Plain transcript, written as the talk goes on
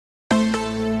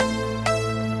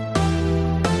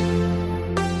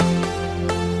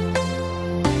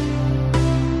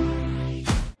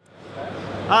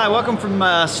Hi, welcome from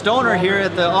Stoner here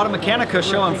at the Automechanika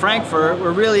show in Frankfurt.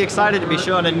 We're really excited to be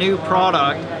showing a new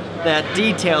product that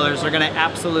detailers are going to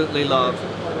absolutely love.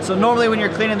 So normally when you're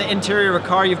cleaning the interior of a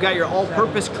car, you've got your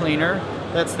all-purpose cleaner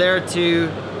that's there to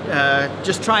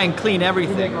just try and clean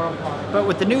everything. But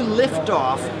with the new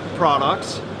lift-off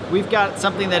products, we've got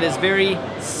something that is very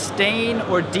stain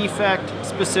or defect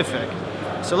specific.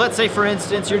 So let's say, for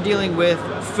instance, you're dealing with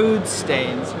food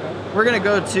stains. We're going to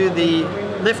go to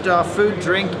the lift-off food,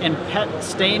 drink, and pet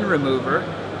stain remover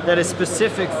that is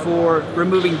specific for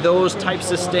removing those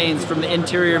types of stains from the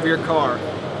interior of your car.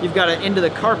 You've got it into the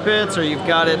carpets or you've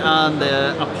got it on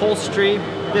the upholstery.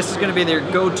 This is going to be their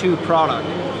go-to product.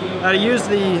 Now, to use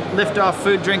the lift-off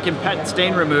food, drink, and pet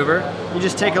stain remover, you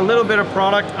just take a little bit of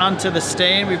product onto the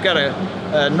stain. We've got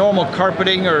a normal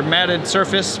carpeting or matted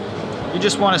surface. You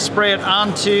just want to spray it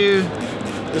onto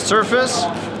the surface.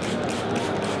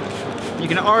 You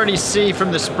can already see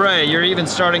from the spray, you're even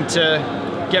starting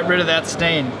to get rid of that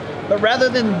stain. But rather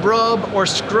than rub or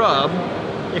scrub,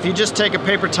 if you just take a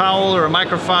paper towel or a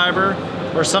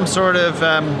microfiber or some sort of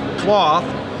cloth,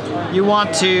 you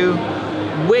want to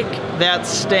wick that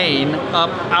stain up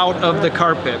out of the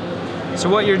carpet. So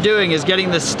what you're doing is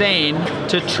getting the stain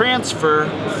to transfer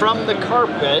from the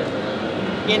carpet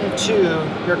into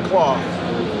your cloth,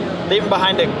 leaving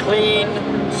behind a clean,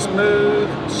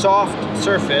 smooth, soft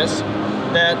surface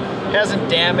that hasn't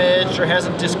damaged or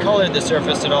hasn't discolored the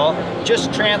surface at all,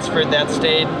 just transferred that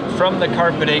stain from the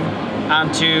carpeting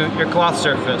onto your cloth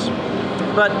surface.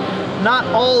 But not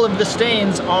all of the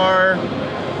stains are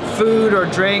food or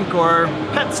drink or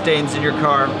pet stains in your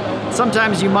car.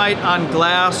 Sometimes you might, on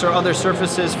glass or other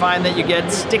surfaces, find that you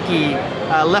get sticky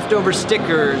leftover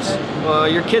stickers.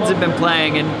 Your kids have been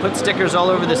playing and put stickers all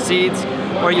over the seats,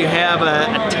 or you have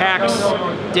a tax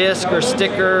disc or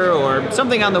sticker or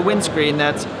something on the windscreen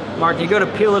that's marked. You go to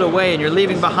peel it away and you're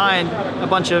leaving behind a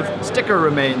bunch of sticker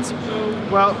remains.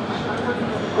 Well,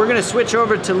 we're going to switch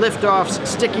over to Lift-Off's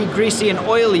sticky, greasy, and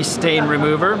oily stain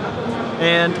remover.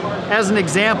 And as an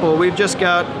example, we've just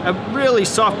got a really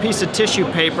soft piece of tissue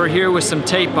paper here with some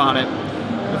tape on it.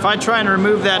 If I try and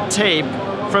remove that tape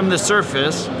from the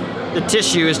surface, the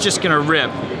tissue is just going to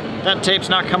rip. That tape's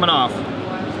not coming off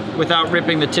without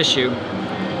ripping the tissue.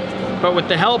 But with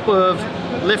the help of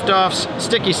Lift-Off's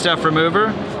sticky stuff remover,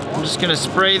 I'm just going to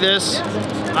spray this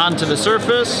onto the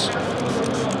surface.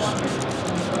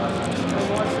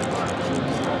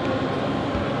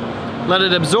 Let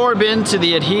it absorb into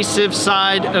the adhesive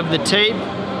side of the tape.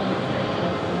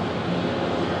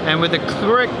 And with a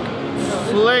quick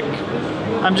flick,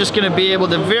 I'm just going to be able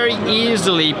to very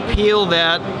easily peel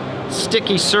that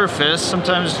sticky surface.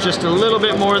 Sometimes just a little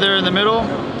bit more there in the middle.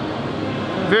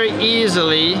 Very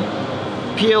easily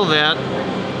peel that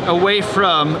away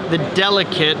from the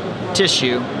delicate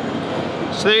tissue.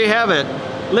 So there you have it.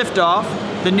 Lift-Off,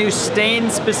 the new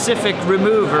stain-specific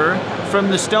remover from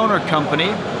the Stoner Company,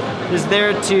 is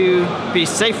there to be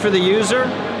safe for the user,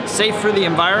 safe for the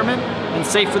environment, and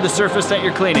safe for the surface that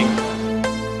you're cleaning.